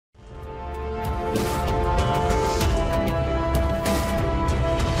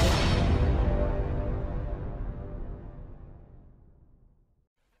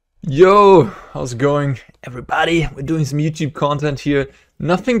Yo, how's it going, everybody? We're doing some YouTube content here.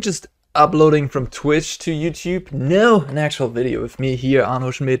 Nothing just uploading from Twitch to YouTube. No, an actual video with me here, Arne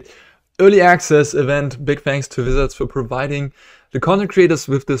Huschenbeth. Early access event. Big thanks to Wizards for providing the content creators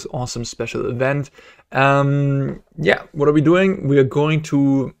with this awesome special event. Yeah, what are we doing? We are going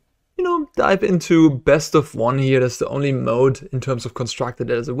to, dive into best of one here. That's the only mode in terms of constructed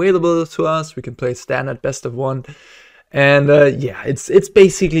that is available to us. We can play standard best of one. And yeah, it's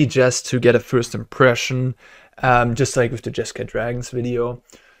basically just to get a first impression, just like with the Jeskai Dragons video.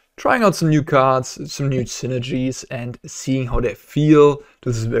 Trying out some new cards, some new synergies, and seeing how they feel.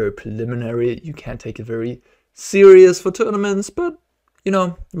 This is very preliminary. You can't take it very serious for tournaments, but,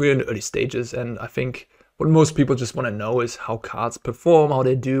 we're in the early stages, and I think what most people just want to know is how cards perform, how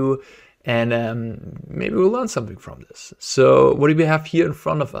they do, and maybe we'll learn something from this. So what do we have here in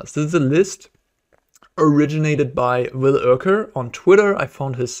front of us? This is a list originated by Will Urker on Twitter. I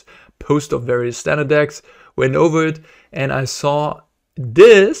found his post of various standard decks, went over it, and I saw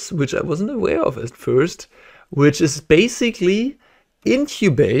this, which I wasn't aware of at first, which is basically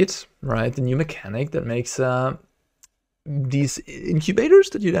Incubate, right? The new mechanic that makes these incubators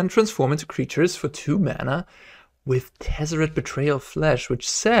that you then transform into creatures for 2 mana with Tezzeret Betrayal Flesh, which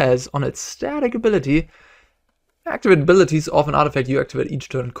says on its static ability, activate abilities of an artifact you activate each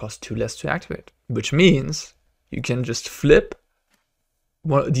turn cost 2 less to activate, which means you can just flip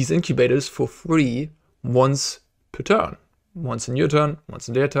these incubators for free once per turn. Once in your turn, once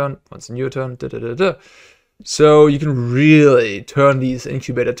in their turn, once in your turn, So you can really turn these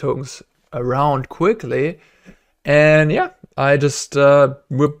incubator tokens around quickly. And yeah,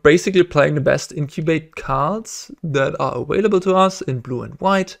 we're basically playing the best incubate cards that are available to us in blue and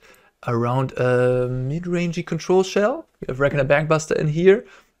white around a mid-rangey control shell. We have Reckoner Bankbuster in here,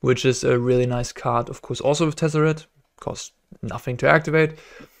 which is a really nice card, of course, also with Tezzeret. Costs nothing to activate.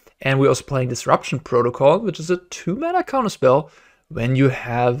 And we're also playing Disruption Protocol, which is a 2-mana counterspell when you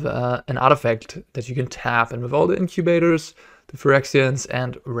have an artifact that you can tap. And with all the incubators, the Phyrexians,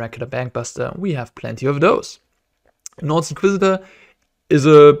 and Reckoner Bankbuster, we have plenty of those. Norn's Inquisitor is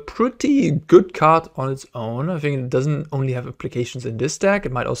a pretty good card on its own. I think it doesn't only have applications in this deck.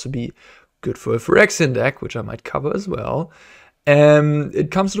 It might also be good for a Phyrexian deck, which I might cover as well. It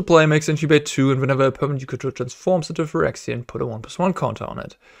comes to play, makes Incubate 2, and whenever a permanent you control transforms into a Phyrexian, put a 1/1 counter on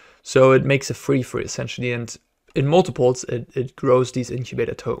it. So it makes a free essentially, and in multiples, it grows these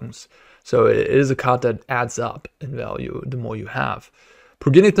incubator tokens. So it is a card that adds up in value the more you have.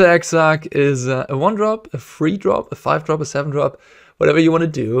 Progenitor Exarch is a 1-drop, a 3-drop, a 5-drop, a 7-drop, whatever you want to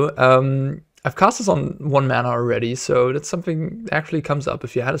do. I've cast this on 1 mana already, so that's something that actually comes up.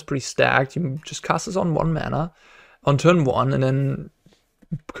 If your hand is pretty stacked, you just cast this on 1 mana on turn 1, and then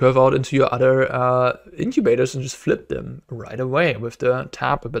curve out into your other incubators and just flip them right away with the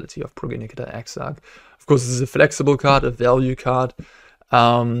tap ability of Progenitor Exarch. Of course, this is a flexible card, a value card.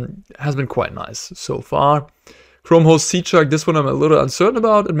 Has been quite nice so far. Chrome Host Seedshark, this one I'm a little uncertain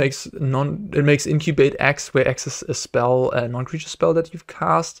about. It makes Incubate X, where X is a spell, a non-creature spell that you've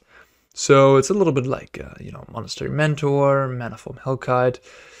cast. So it's a little bit like, Monastery Mentor, Manaform Hellkite,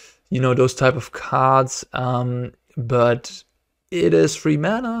 those type of cards. But it is 3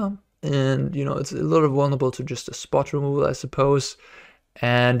 mana, and, it's a little vulnerable to just a spot removal, I suppose.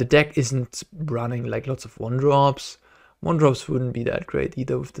 And the deck isn't running like lots of 1-drops. 1-drops wouldn't be that great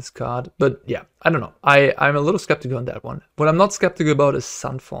either with this card. But yeah, I don't know. I'm a little skeptical on that one. What I'm not skeptical about is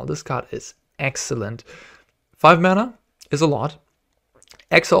Sunfall. This card is excellent. 5 mana is a lot.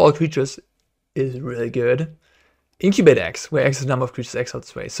 Exile all creatures is really good. Incubate X, where X is the number of creatures exiled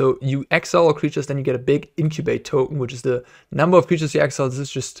this way. So you exile all creatures, then you get a big Incubate token, which is the number of creatures you exile. This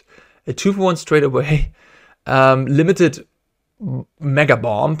is just a 2-for-1 straight away. Limited Mega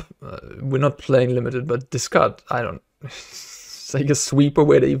Bomb. We're not playing limited, but discard. It's like a sweeper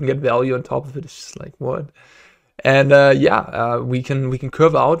where they even get value on top of it. It's just like, what? And we can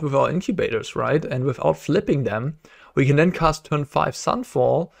curve out with our incubators, right? And without flipping them, we can then cast turn 5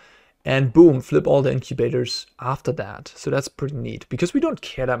 Sunfall, and boom, flip all the incubators after that. So that's pretty neat, because we don't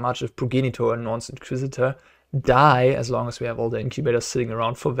care that much if Progenitor and Norn's Inquisitor die, as long as we have all the incubators sitting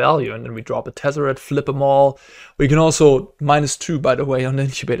around for value, and then we drop a Tezzeret, flip them all. We can also -2, by the way, on the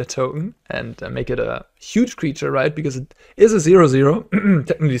incubator token, and make it a huge creature, right? Because it is a 0/0,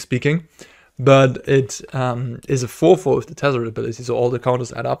 technically speaking, but it is a 4/4 with the Tezzeret ability, so all the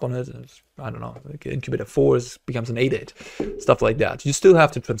counters add up on it. I don't know, like Incubator 4 becomes an 8/8, stuff like that. You still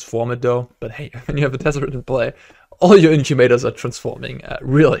have to transform it though, but hey, when you have a Tezzeret in play, all your incubators are transforming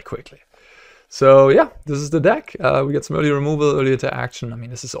really quickly. So yeah, this is the deck. We got some early removal, early interaction. I mean,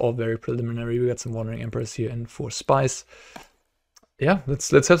 this is all very preliminary. We got some Wandering Emperors here in for Spice. yeah,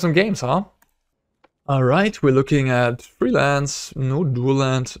 let's have some games, huh? All right, we're looking at freelance, no dual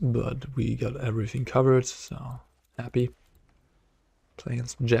land, but we got everything covered, so happy. Playing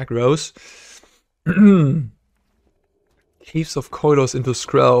some Jack Rose. Caves of Koilos into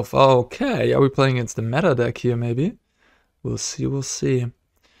Skrelv. Okay, are we playing against the meta deck here, maybe? We'll see, we'll see.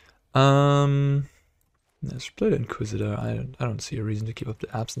 Let's play the Inquisitor. I don't see a reason to keep up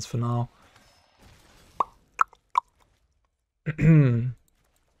the Absence for now.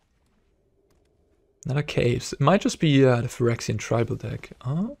 Another Caves. It might just be the Phyrexian tribal deck.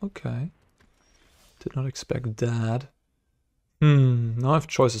 Oh, okay. Did not expect that. Now I have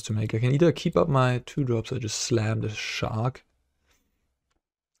choices to make. I can either keep up my 2-drops or just slam the Shark.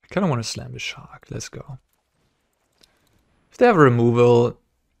 I kind of want to slam the Shark. Let's go. If they have a removal,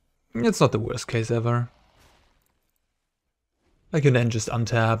 it's not the worst case ever. I can then just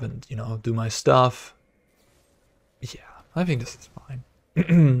untap and, you know, do my stuff. Yeah, I think this is fine.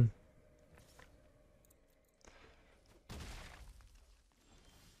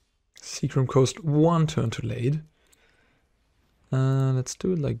 Seachrome Coast 1 turn too late. Let's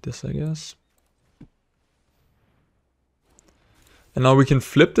do it like this, I guess. And now we can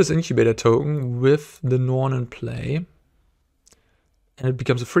flip this incubator token with the Norn in play. And it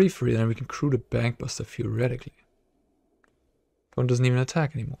becomes a free-free, and then we can crew the Bankbuster theoretically. One doesn't even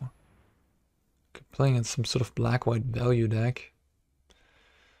attack anymore. Okay, playing in some sort of black-white value deck.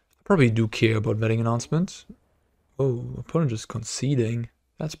 I probably do care about betting announcement. Oh, opponent just conceding.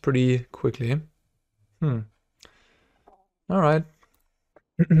 That's pretty quickly. Alright.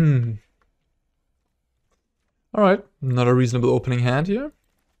 Alright, not a reasonable opening hand here.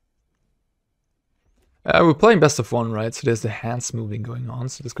 We're playing best of 1, right? So there's the hand smoothing going on,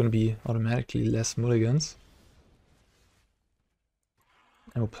 so there's going to be automatically less mulligans.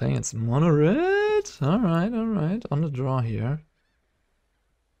 And we're playing against mono red. Alright, alright. On the draw here.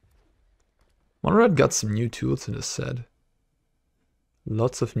 Mono red got some new tools in this set.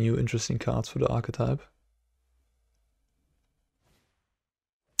 Lots of new interesting cards for the archetype.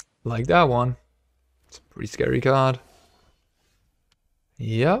 Like that one. It's a pretty scary card.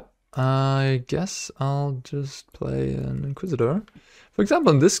 Yep. I guess I'll just play an Inquisitor. For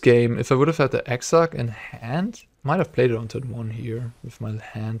example, in this game, if I would have had the Exarch in hand, might have played it on turn 1 here with my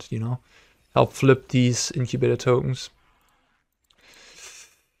hand, you know. Help flip these incubator tokens.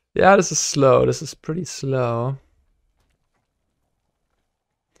 Yeah, this is slow. This is pretty slow.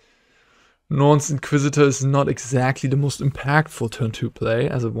 Norn's Inquisitor is not exactly the most impactful turn 2 play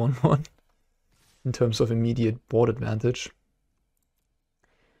as a 1-1 in terms of immediate board advantage.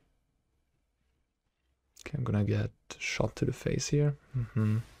 Okay, I'm gonna get shot to the face here.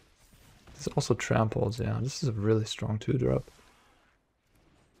 This also tramples, yeah. This is a really strong 2-drop.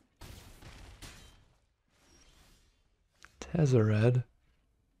 Tezzeret.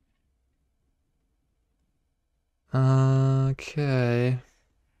 Okay.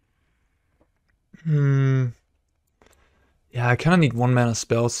 Yeah, I kind of need 1-mana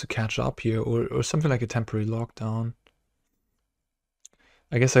spells to catch up here, or something like a temporary lockdown.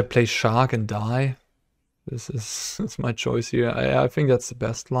 I guess I play Shark and die. That's my choice here. I think that's the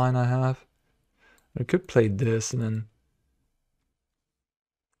best line I have. I could play this and then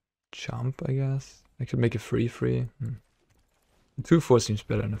jump, I guess. I could make a free-free. The 2/4 seems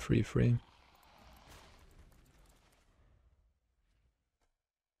better than a free-free.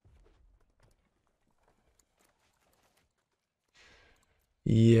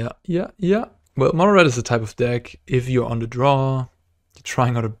 Yeah. Well, mono red is the type of deck, if you're on the draw, you're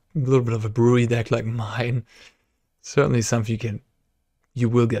trying out a little bit of a brewery deck like mine, certainly something you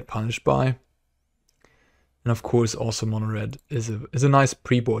will get punished by. And of course, also mono red is a nice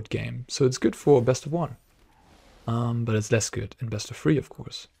pre-board game, so it's good for best of 1. But it's less good in best of 3, of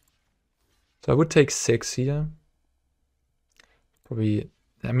course. So I would take 6 here. Probably,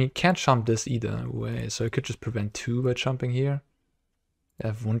 I mean, can't chump this either way, so I could just prevent 2 by chumping here. I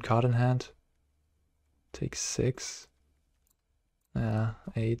have 1 card in hand. Take 6. Yeah,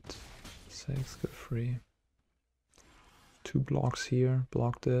 8, 6, go free. 2 blocks here,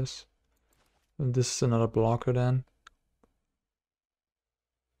 block this. And this is another blocker then.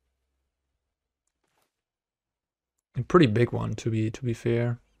 A pretty big one to be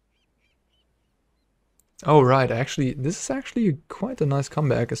fair. Oh right, actually, this is actually quite a nice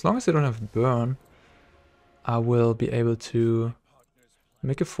comeback. As long as I don't have burn, I will be able to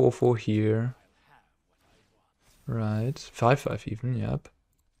make a 4/4 here. Right, 5/5 even, yep.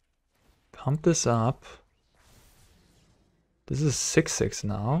 Pump this up. This is 6/6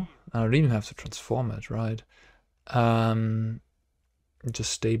 now. I don't even have to transform it, right?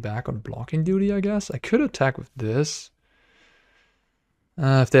 Just stay back on blocking duty, I guess. I could attack with this.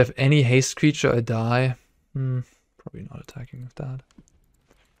 If they have any haste creature, I die. Probably not attacking with that.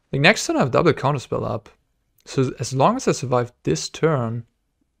 Like next turn I have double counterspell up. So as long as I survive this turn,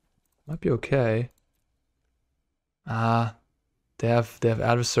 might be okay. They have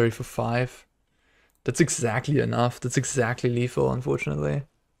adversary for 5. That's exactly enough. That's exactly lethal, unfortunately.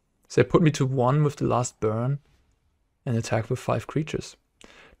 So they put me to 1 with the last burn and attack with 5 creatures.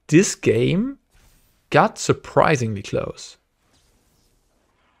 This game got surprisingly close.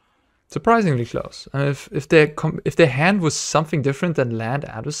 Surprisingly close. And if their hand was something different than land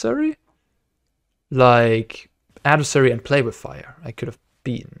adversary, like adversary and play with fire, I could have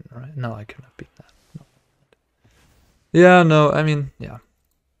beaten, right? No, I couldn't have beaten that. No. Yeah, no, I mean, yeah.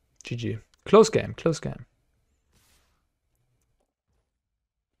 GG. Close game, close game.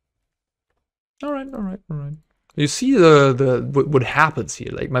 Alright. You see what happens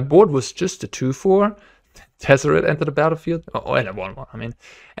here. Like, my board was just a 2/4. Tezzeret entered the battlefield. Oh, and a 1/1, I mean.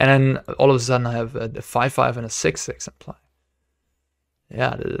 And then all of a sudden I have a 5/5 and a 6/6 in play.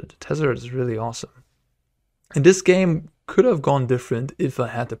 Yeah, the Tezzeret is really awesome. And this game could have gone different if I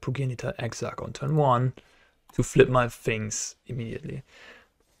had the Progenitor Exarch on turn 1 to flip my things immediately.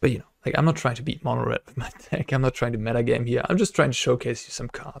 But you know, like, I'm not trying to beat mono red with my deck. I'm not trying to metagame here. I'm just trying to showcase you some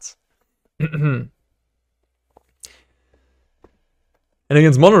cards. And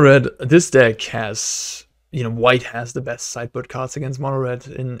against mono red, this deck has, you know, white has the best sideboard cards against mono red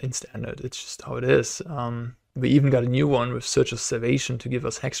in standard. It's just how it is. We even got a new one with Search of Salvation to give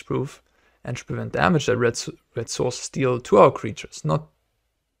us hexproof and to prevent damage that red sources deal to our creatures. Not,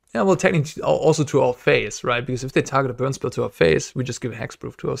 yeah, well, technically also to our face, right? Because if they target a burn spell to our face, we just give a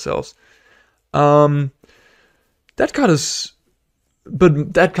hexproof to ourselves. That card is,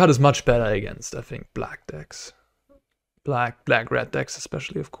 but that card is much better against, I think, black decks. Black-red decks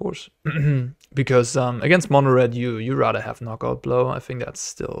especially, of course. Because against mono-red, you rather have Knockout Blow. I think that's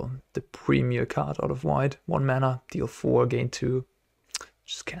still the premier card out of white. 1 mana, deal 4, gain 2.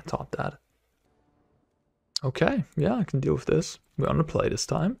 Just can't top that. Okay, yeah, I can deal with this. We're on the play this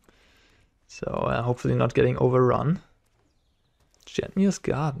time. So hopefully not getting overrun. Jetmir's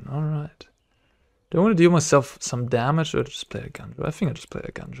Garden, alright. Do I want to deal myself some damage or just play Eiganjo? I think I just play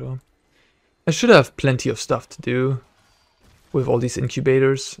Eiganjo. I should have plenty of stuff to do with all these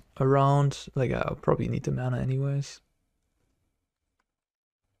incubators around. Like, I'll probably need the mana anyways.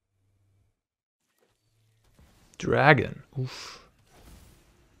 Dragon. Oof.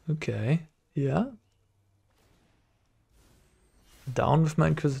 Okay. Yeah. Down with my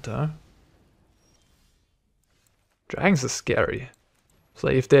Inquisitor. Dragons are scary. So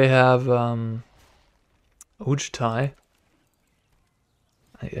if they have Ojtai,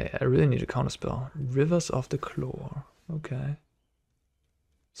 I really need a counterspell. Rivers of the Claw. Okay.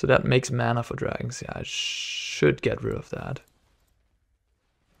 So that makes mana for dragons. Yeah, I should get rid of that.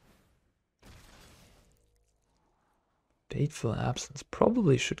 Fateful Absence.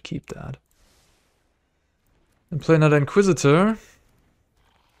 Probably should keep that. And play another Inquisitor.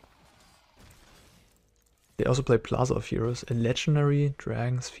 They also play Plaza of Heroes, a legendary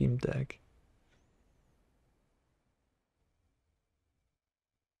dragons themed deck.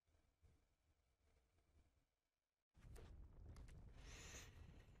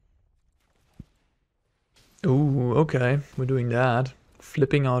 Ooh, okay, we're doing that.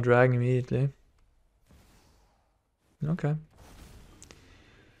 Flipping our dragon immediately. Okay.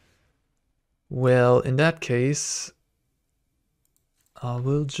 Well, in that case, I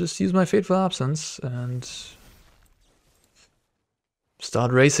will just use my Fateful Absence and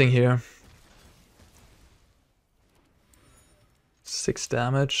start racing here. 6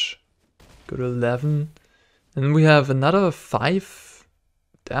 damage, go to 11. And we have another 5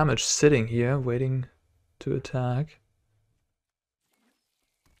 damage sitting here, waiting to attack.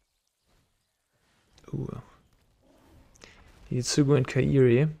 Ooh. Hitsugu and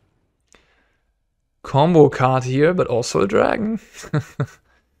Kairi. Combo card here, but also a dragon.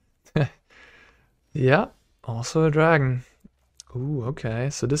 Yeah, also a dragon. Ooh, okay.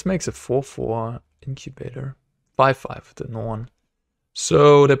 So this makes a 4/4 incubator. 5/5 with the Norn.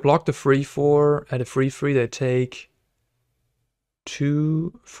 So they block the 3/4. At a 3/3 they take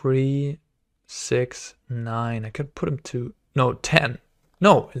 2, 3, 6, 9. I could put them to, no, 10.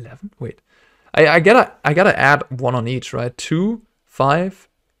 No, 11. Wait. I gotta add 1 on each, right? 2, 5,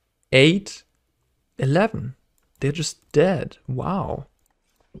 8, 11. They're just dead. Wow.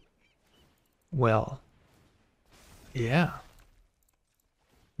 Well. Yeah.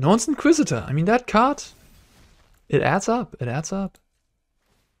 Norn's Inquisitor. I mean, that card, it adds up. It adds up.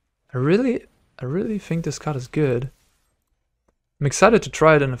 I really think this card is good. I'm excited to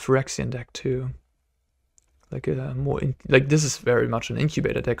try it in a Phyrexian deck too. like a more like this is very much an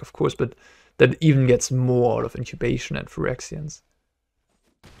incubator deck, of course, but that even gets more out of incubation and Phyrexians.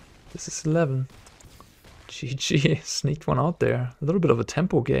 This is 11. GG, sneaked one out there. A little bit of a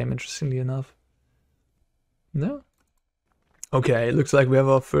tempo game, interestingly enough. No? Okay, it looks like we have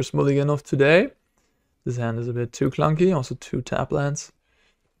our first mulligan of today. This hand is a bit too clunky, also 2 tap lands.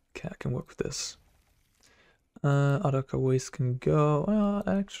 Okay, I can work with this. Adarkar Wastes can go.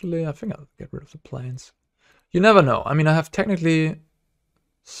 Actually, I think I'll get rid of the planes. You never know. I mean, I have technically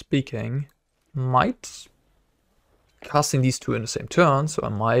speaking, might casting these 2 in the same turn, so I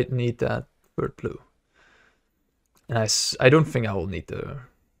might need that 3rd blue. And I don't think I will need the...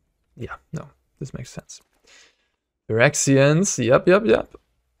 Yeah, no, this makes sense. Phyrexians, yep.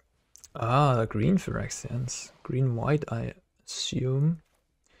 Ah, green Phyrexians. Green-white, I assume.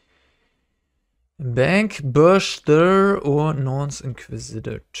 Bankbuster or Norn's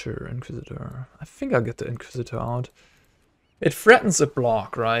Inquisitor. I think I'll get the Inquisitor out. It threatens a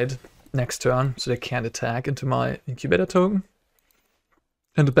block, right? Next turn, so they can't attack into my Incubator token.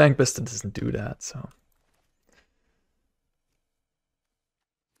 And the Bankbuster doesn't do that, so...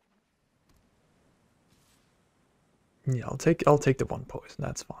 Yeah, I'll take the 1 poison,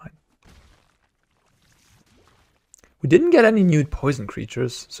 that's fine. We didn't get any new poison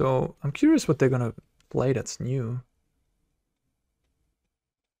creatures, so I'm curious what they're gonna play that's new.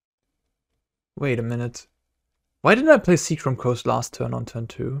 Wait a minute. Why didn't I play Seachrome Coast last turn on turn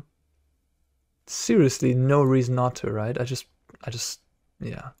 2? Seriously, no reason not to, right? I just,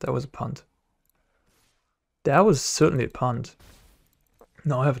 yeah, that was a punt. That was certainly a punt.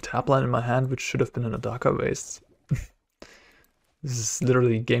 Now I have a tap line in my hand, which should have been an Adarkar Wastes. This is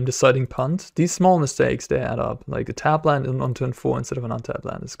literally game-deciding punt. These small mistakes, they add up. Like a tap land on turn 4 instead of an untap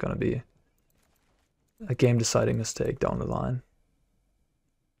land is gonna be a game-deciding mistake down the line.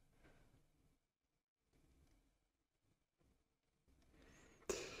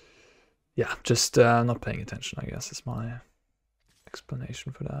 Yeah, just not paying attention, I guess, is my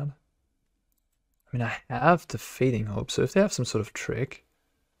explanation for that. I mean, I have the Fading Hope, so if they have some sort of trick,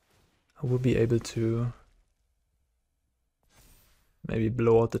 I will be able to maybe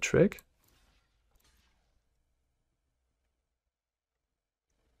blow out the trick.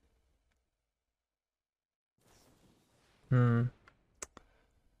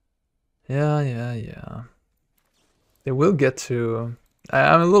 Yeah. They will get to...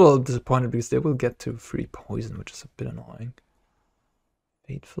 I'm a little disappointed because they will get to 3 poison, which is a bit annoying.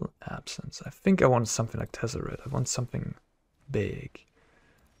 Fateful Absence. I think I want something like Tezzeret. I want something big.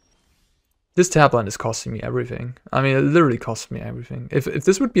 This tap land is costing me everything. I mean, it literally costs me everything. If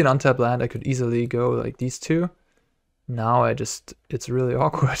this would be an untapped land, I could easily go like these 2. Now it's really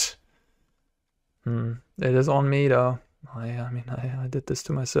awkward. It is on me though. I mean, I did this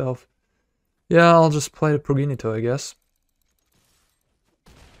to myself. Yeah, I'll just play the Progenitor, I guess.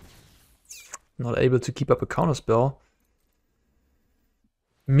 Not able to keep up a counterspell.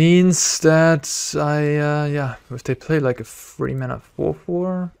 Means that yeah, if they play like a 3-mana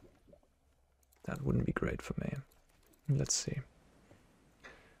 4/4, that wouldn't be great for me. Let's see.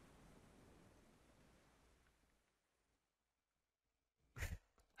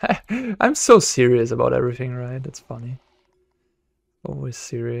 I'm so serious about everything, right? It's funny. Always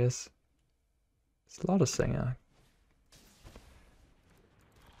serious. It's a lot of singer.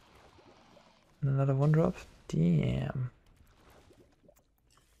 Another 1-drop? Damn.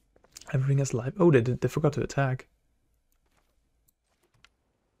 Everything is live. Oh, they forgot to attack.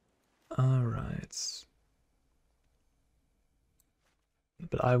 Alright.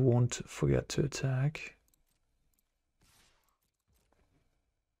 But I won't forget to attack.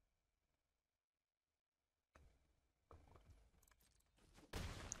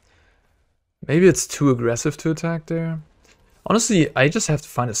 Maybe it's too aggressive to attack there. Honestly, I just have to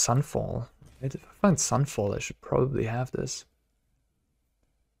find a Sunfall. If I find Sunfall, I should probably have this.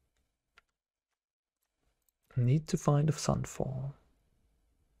 Need to find a Sunfall.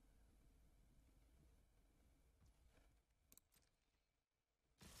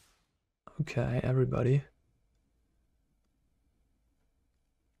 Okay, everybody.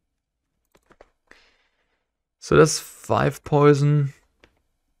 So that's 5 poison.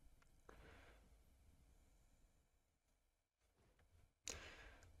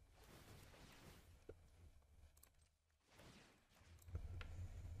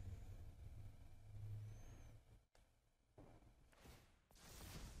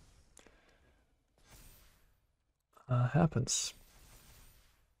 Happens.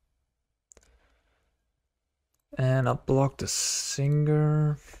 And I'll block the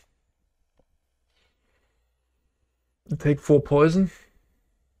Singer. Take 4 poison.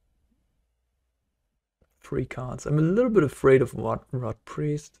 free cards. I'm a little bit afraid of what Rot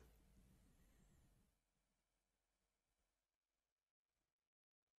Priest.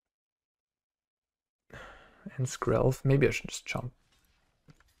 And Skrelv. Maybe I should just jump.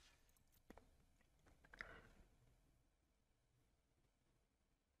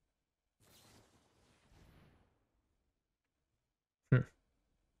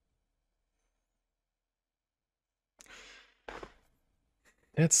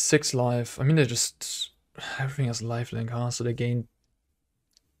 That's 6 life. I mean, they just... Everything has lifelink, huh? So they gain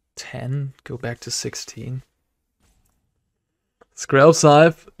 10, go back to 16. Skrelv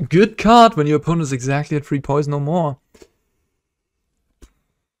Scythe. Good card when your opponent is exactly at 3 poison or more.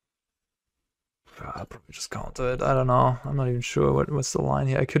 I'll probably just counter it. I don't know. I'm not even sure what's the line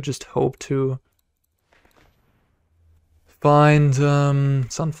here. I could just hope to find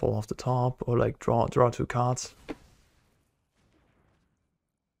Sunfall off the top, or like draw 2 cards.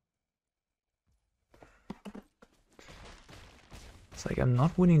 It's like I'm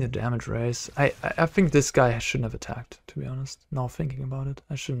not winning the damage race. I think this guy shouldn't have attacked, to be honest. Now thinking about it,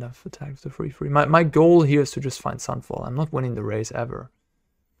 I shouldn't have attacked the 3/3. My goal here is to just find Sunfall. I'm not winning the race ever.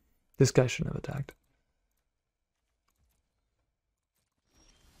 This guy shouldn't have attacked.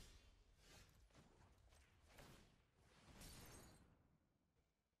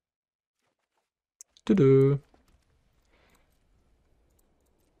 Doo-doo.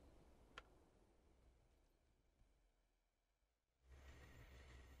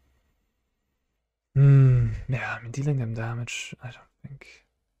 Yeah, I mean, dealing them damage, I don't think.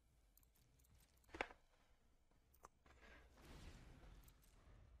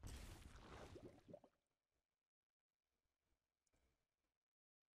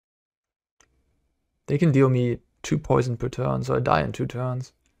 They can deal me 2 poison per turn, so I die in 2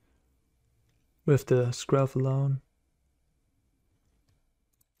 turns. With the Skrelv alone.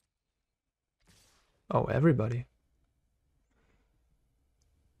 Oh, everybody.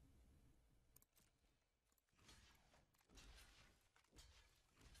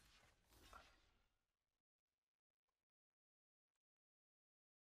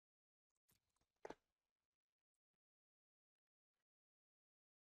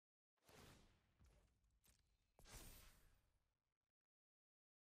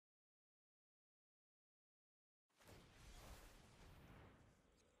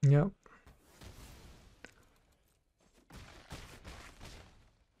 Yep.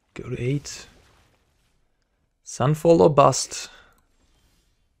 Go to 8. Sunfall or bust.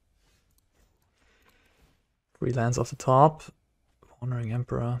 3 lands off the top. Honoring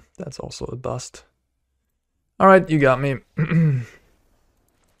Emperor. That's also a bust. Alright, you got me.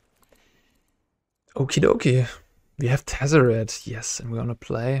 Okie dokie. We have Tezzeret. Yes, and we're gonna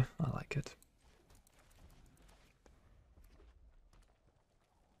play. I like it.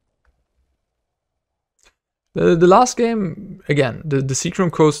 The last game, again, the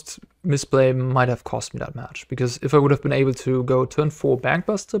Seachrome Coast misplay might have cost me that match, because if I would have been able to go turn 4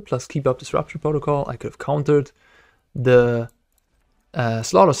 Bankbuster plus keep up Disruption Protocol, I could have countered the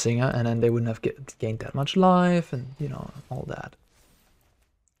Slaughter Singer, and then they wouldn't have gained that much life, and, you know, all that.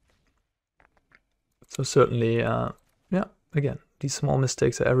 So certainly, yeah, again, these small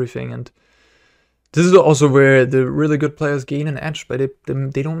mistakes are everything, and this is also where the really good players gain an edge, but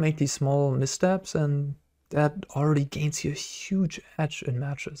they don't make these small missteps, and that already gains you a huge edge in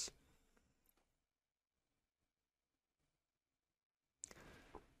matches.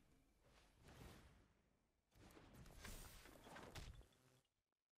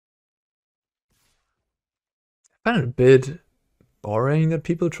 I find it a bit boring that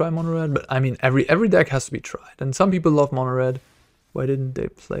people try mono red, but I mean every deck has to be tried, and some people love mono red. Why didn't they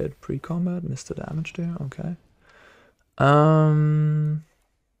play it pre-combat? Missed the damage there. Okay.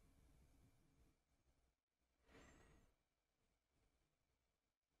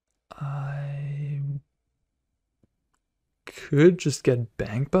 I could just get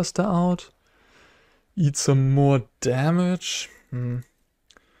Bankbuster out, eat some more damage. No,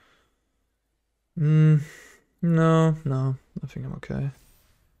 I think I'm okay.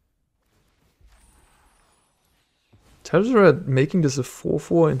 Tezzeret making this a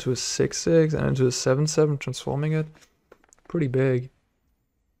 4/4 into a 6/6 and into a 7/7, transforming it. Pretty big.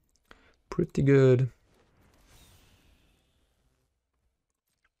 Pretty good.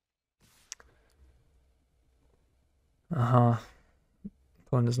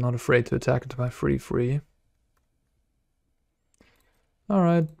 Opponent is not afraid to attack into my 3/3.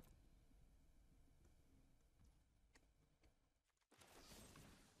 Alright.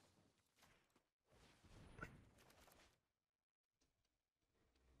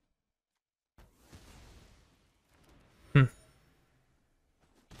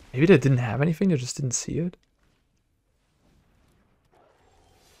 Maybe they didn't have anything, they just didn't see it.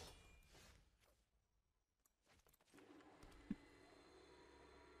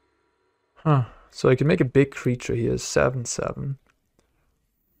 Huh. So I can make a big creature here, 7/7.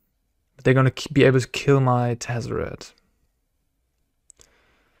 But they're gonna be able to kill my Tezzeret.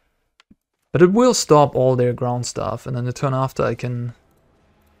 But it will stop all their ground stuff, and then the turn after I can...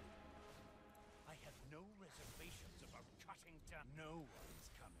 I have no reservations about cutting down. No one's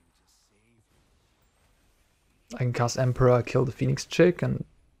coming to save me. I can cast Emperor, kill the Phoenix chick, and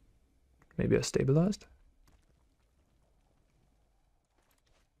maybe I stabilized.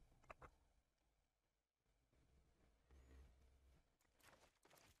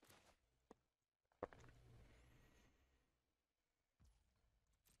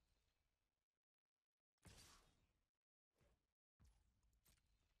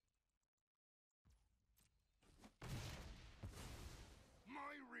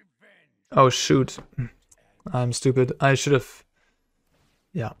 Oh shoot, I'm stupid. I should have...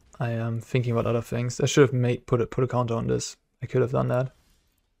 Yeah, I am thinking about other things. I should have put a counter on this. I could have done that.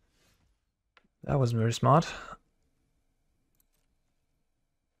 That wasn't very smart.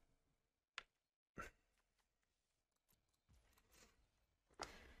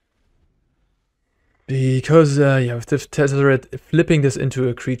 Because, yeah, with the Tezzeret, flipping this into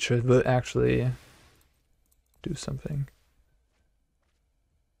a creature will actually do something.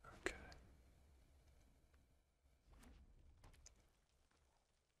 Okay.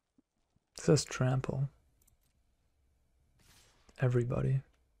 It says trample. Everybody.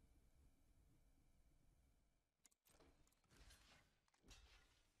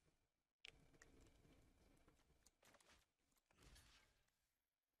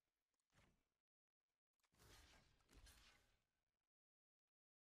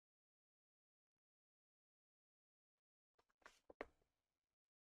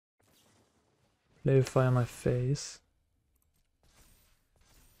 Lay fire on my face.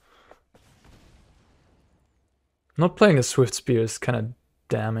 Not playing a Swift Spear is kind of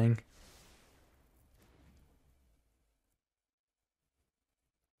damning.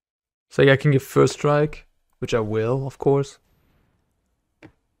 So yeah, I can give first strike, which I will, of course.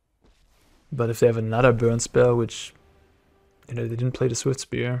 But if they have another burn spell, which, you know, they didn't play the Swift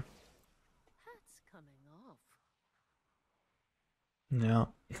Spear. That's coming off. Yeah.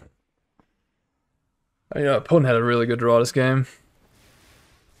 Yeah, opponent had a really good draw this game.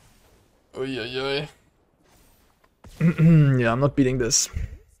 Oy, oy, oy. Yeah, I'm not beating this.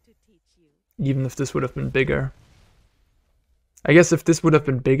 Even if this would have been bigger. I guess if this would have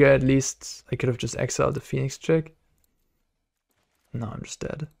been bigger, at least I could have just exiled the Phoenix chick. No, I'm just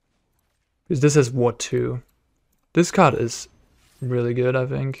dead. Because this has Ward 2. This card is really good, I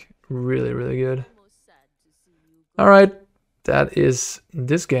think. Really, really good. Alright, that is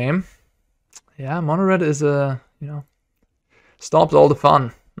this game. Yeah, mono red is you know, stops all the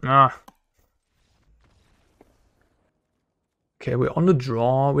fun. Ah. Okay, we're on the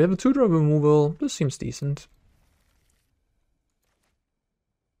draw. We have a 2-drop removal. This seems decent.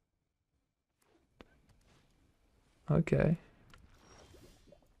 Okay.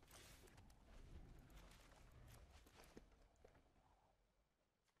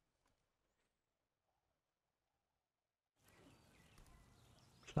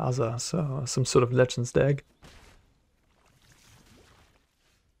 Plaza, so some sort of Legends deck.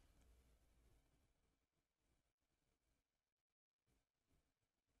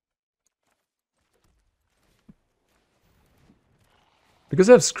 Because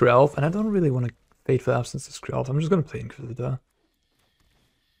I have Skrelv, and I don't really want to Fateful Absence to Skrelv, I'm just going to play Inquisitor.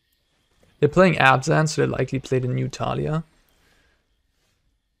 They're playing Abzan, so they likely play the new Talia.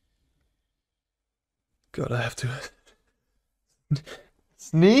 God, I have to...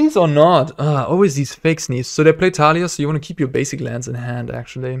 Sneeze or not? Always these fake sneeze. So they play Talia, so you want to keep your basic lands in hand,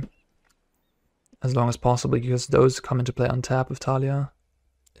 actually. As long as possible, because those come into play on tap with Talia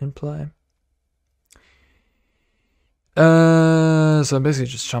in play. So I'm basically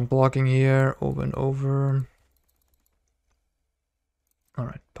just jump blocking here, over and over.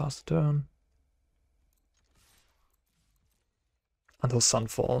 Alright, pass the turn. Until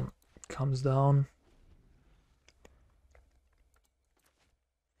Sunfall comes down.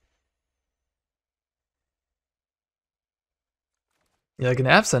 Yeah, like an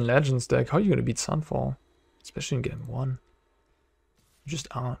Absent Legends deck, how are you gonna beat Sunfall? Especially in game 1. You just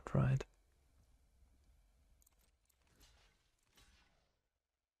aren't, right?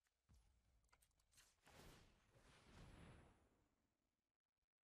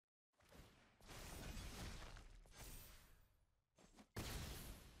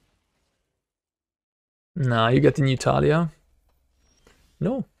 Nah, you get the new Talia.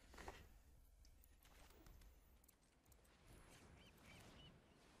 No,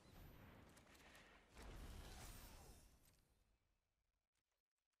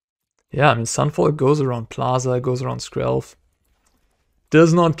 Yeah, I mean, Sunfall goes around Plaza, goes around Skrelv.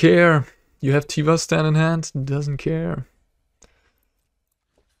 Does not care. You have Tiva stand in hand, doesn't care.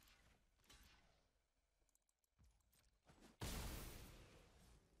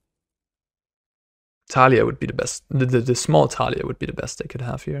 Talia would be the best. The small Talia would be the best they could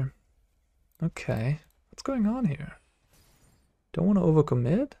have here. Okay, what's going on here? Don't want to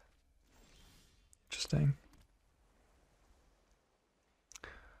overcommit? Interesting.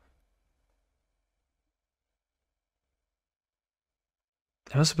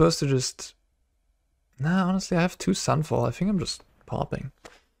 Am I supposed to just... Nah, honestly, I have 2 Sunfall. I think I'm just popping.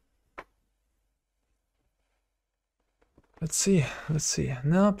 Let's see, let's see.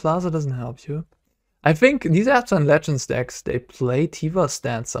 No, Plaza doesn't help you. I think these Apps and Legends decks, they play Tiva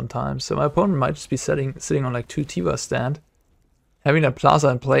stand sometimes. So my opponent might just be sitting on like 2 Tiva stand. Having a Plaza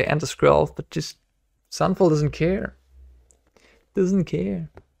in play and a Skrelv, but just Sunfall doesn't care. Doesn't care.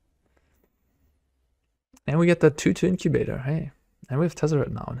 And we get that 2/2 Incubator, hey. And we have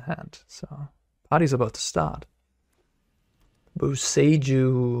Tezzeret now in hand, so party's about to start.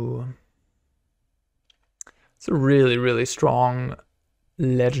 Boseiju. It's a really, really strong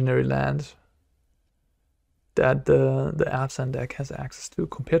legendary land that the Absent deck has access to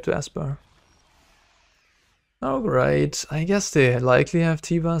compared to Esper. Alright, I guess they likely have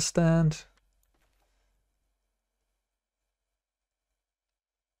Tiva stand.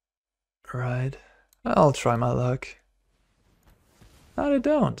 Right, I'll try my luck. No, they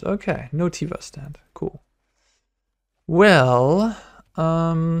don't. Okay, no Tiva stand. Cool. Well,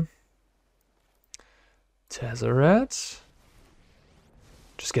 Tezzeret.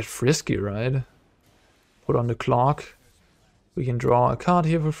 Just get frisky, right? Put on the clock. We can draw a card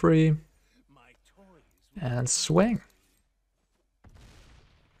here for free. And swing.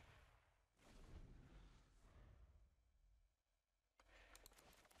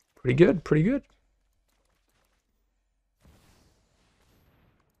 Pretty good, pretty good.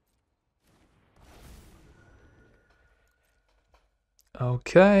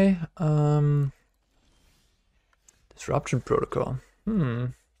 Okay, Disruption Protocol.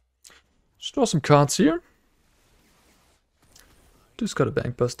 Just draw some cards here. Just got a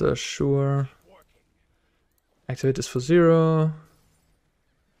Bankbuster, sure. Activate this for 0.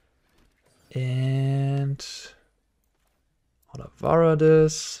 And Otawara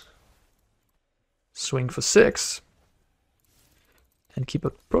this. Swing for 6. And keep a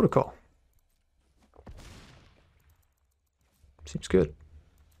protocol. Seems good.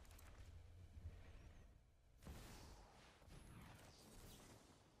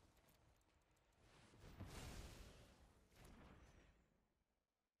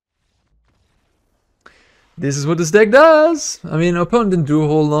 This is what this deck does. I mean, opponent didn't do a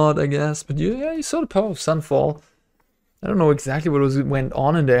whole lot, I guess, but yeah, you saw the power of Sunfall. I don't know exactly what went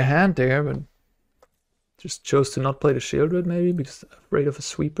on in their hand there, but just chose to not play the Shieldred maybe because afraid of a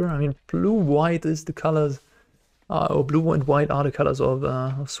sweeper. I mean, blue-white is the colors, or blue and white are the colors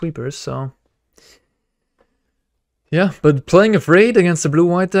of sweepers, so yeah. But playing afraid against the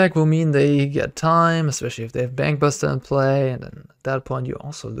blue-white deck will mean they get time, especially if they have Bankbuster in play, and then at that point you're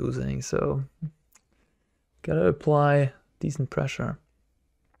also losing. So gotta apply decent pressure.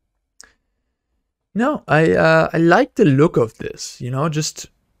 No, I like the look of this, you know, just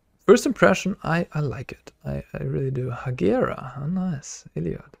first impression, I like it. I really do. Hagera, how nice.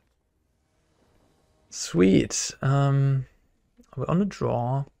 Iliad. Sweet. We're on a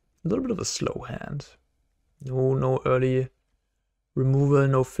draw. A little bit of a slow hand. No early removal,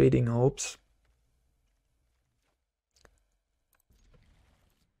 no fading hopes.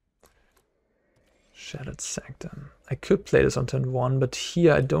 Shattered Sanctum. I could play this on turn 1, but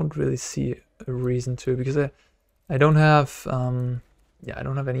here I don't really see a reason to, because I don't have I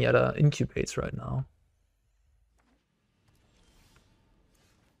don't have any other incubates right now.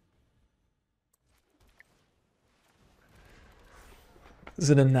 Is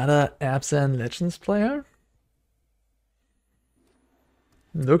it another Absent Legends player?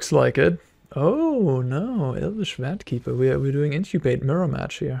 Looks like it. Oh no, Elvish Vatkeeper. We're doing incubate mirror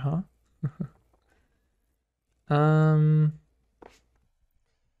match here, huh?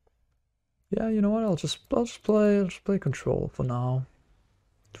 Yeah, you know what? I'll just play control for now.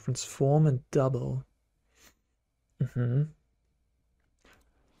 Transform and double.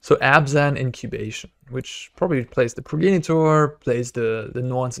 So Abzan Incubation, which probably plays the Progenitor, plays the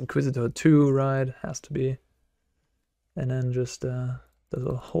Norn's Inquisitor too, right? Has to be. And then just does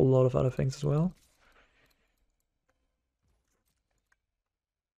a whole lot of other things as well.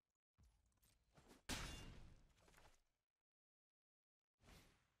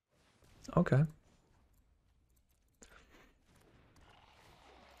 Okay.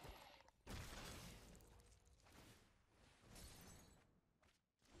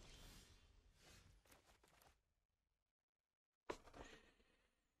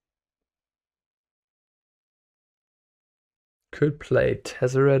 could play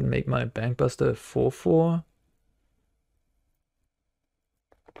Tezzeret and make my Bankbuster a 4/4.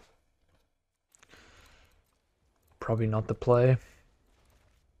 Probably not the play.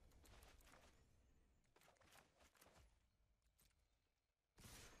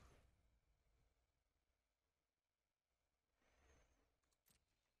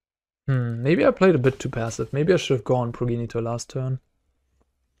 Maybe I played a bit too passive. Maybe I should have gone Progenitor last turn.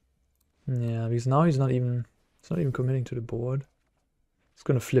 Yeah, because now he's not even committing to the board. He's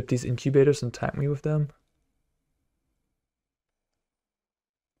gonna flip these incubators and tag me with them.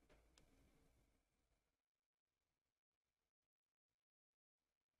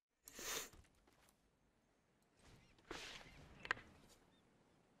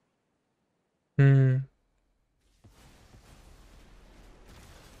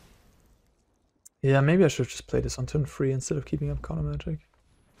 Yeah, maybe I should just play this on turn 3 instead of keeping up counter magic.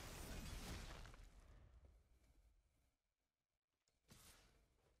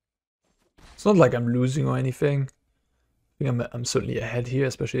 It's not like I'm losing or anything. I think I'm certainly ahead here,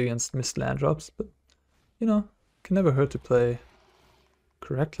 especially against missed land drops, but you know, can never hurt to play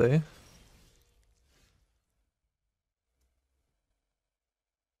correctly.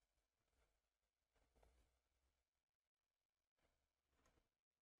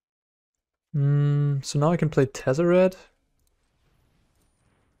 So now I can play Tezzeret.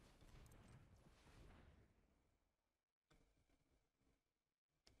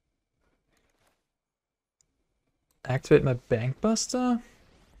 Activate my Bankbuster.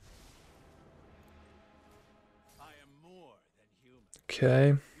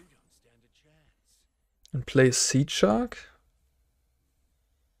 Okay. And play Seedshark.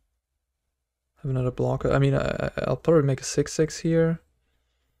 Have another blocker. I mean, I'll probably make a 6/6 here.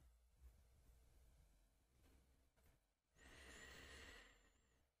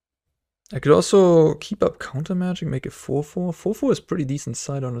 I could also keep up counter magic, make it 4/4. 4/4 is pretty decent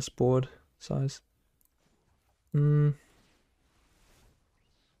side on this board size. And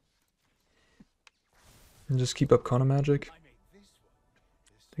just keep up counter magic.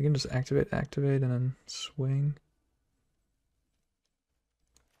 They can just activate, and then swing.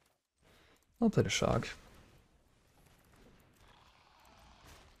 I'll play the shark.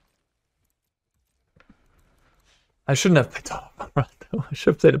 I shouldn't have played Otawara though. I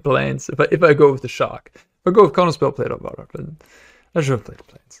should have played the planes. If I go with the shark. If I go with counterspell, play Otawara, but I should have played the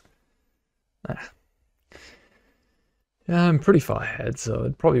planes. Yeah, I'm pretty far ahead, so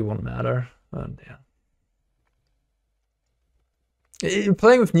it probably won't matter. Yeah.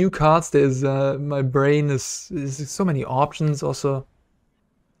 Playing with new cards, there's my brain is so many options. Also,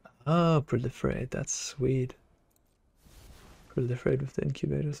 oh, proliferate. That's sweet. Proliferate with the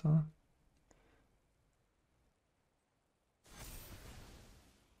incubators, huh?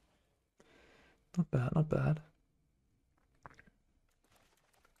 Not bad, not bad.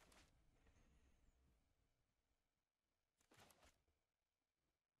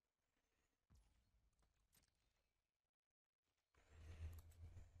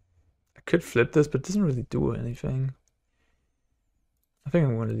 I could flip this, but it doesn't really do anything. I think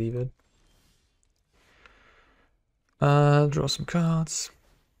I'm going to leave it. Draw some cards.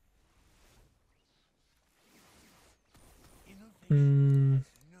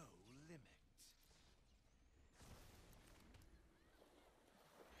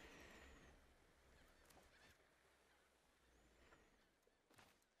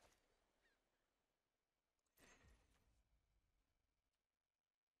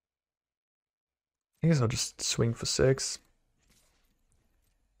 I guess I'll just swing for 6.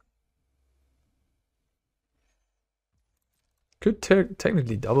 Could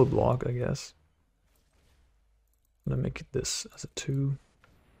technically double block, I guess. I'm gonna make this as a 2.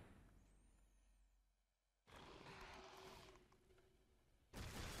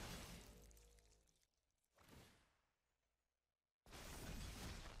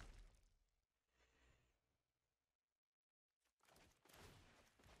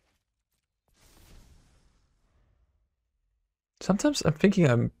 Sometimes I'm thinking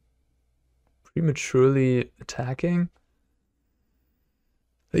I'm prematurely attacking.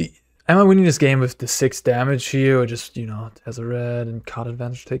 Am I winning this game with the 6 damage here, or just, you know, Tezzeret and card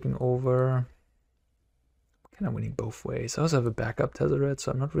advantage taking over? I'm kind of winning both ways. I also have a backup Tezzeret,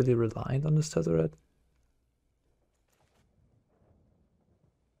 so I'm not really reliant on this Tezzeret.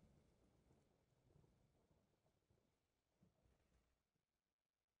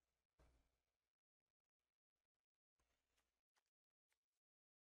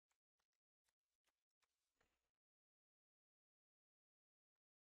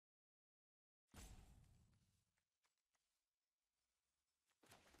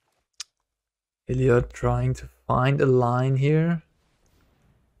 Elliot trying to find a line here.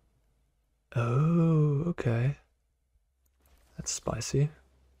 Oh, okay. That's spicy.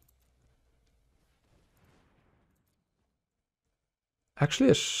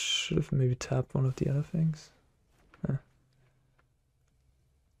 Actually, I should have maybe tapped one of the other things. Huh.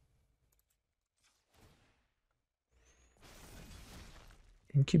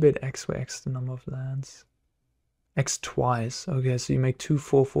 Incubate X, where X is the number of lands. X twice. Okay, so you make 2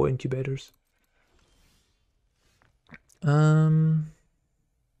 4/4 incubators.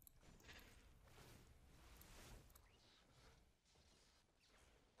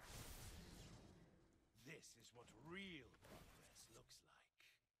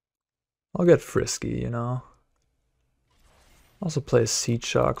 I'll get frisky, you know. Also play a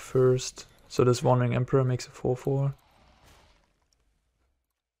Seedshark first, so this Wandering Emperor makes a 4/4.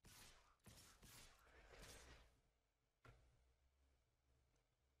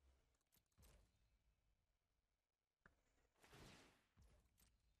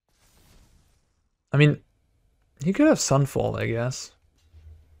 I mean, he could have Sunfall, I guess.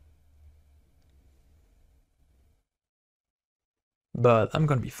 But I'm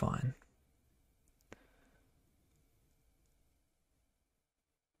gonna be fine.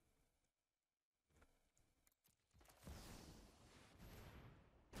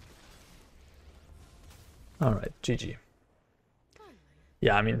 Alright, GG.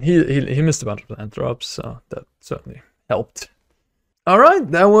 Yeah, I mean, he missed a bunch of land drops, so that certainly helped.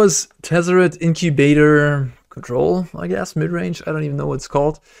 Alright, that was Tezzeret Incubator Control, I guess, mid-range. I don't even know what it's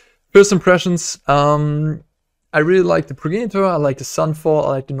called. First impressions, I really like the Progenitor, I like the Sunfall, I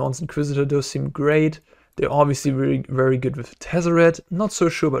like the Norn's Inquisitor, those seem great. They're obviously very good with Tezzeret. Not so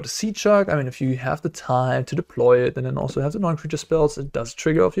sure about the Seedshark. I mean, if you have the time to deploy it and then also have the non-creature spells, it does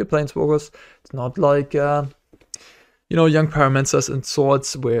trigger off your Planeswalkers. It's not like, you know, Young Pyromancers and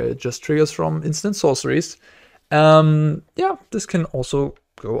Swords where it just triggers from instant sorceries. Yeah, this can also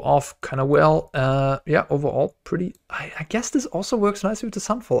go off kind of well. Yeah, overall, pretty... I guess this also works nicely with the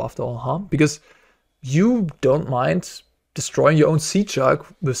Sunfall after all, huh? Because you don't mind destroying your own Seedshark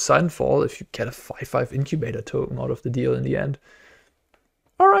with Sunfall if you get a 5/5 incubator token out of the deal in the end.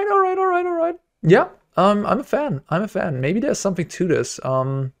 Alright. Yeah, I'm a fan. Maybe there's something to this.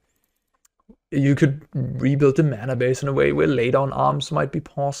 You could rebuild the mana base in a way where laydown arms might be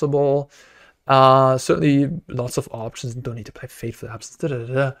possible. Certainly lots of options. Don't need to play Fateful Absence.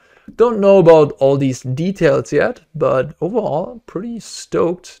 Don't know about all these details yet, but overall pretty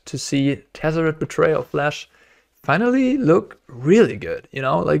stoked to see Tezzeret Betrayal Flash finally look really good. You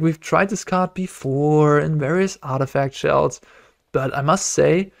know, like we've tried this card before in various artifact shells, but I must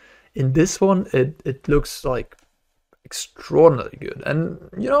say in this one it looks like extraordinarily good. And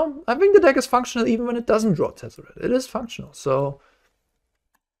you know, I think the deck is functional even when it doesn't draw Tezzeret. It is functional, so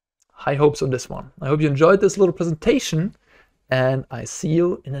high hopes on this one. I hope you enjoyed this little presentation, and I see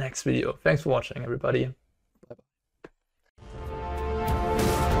you in the next video. Thanks for watching, everybody.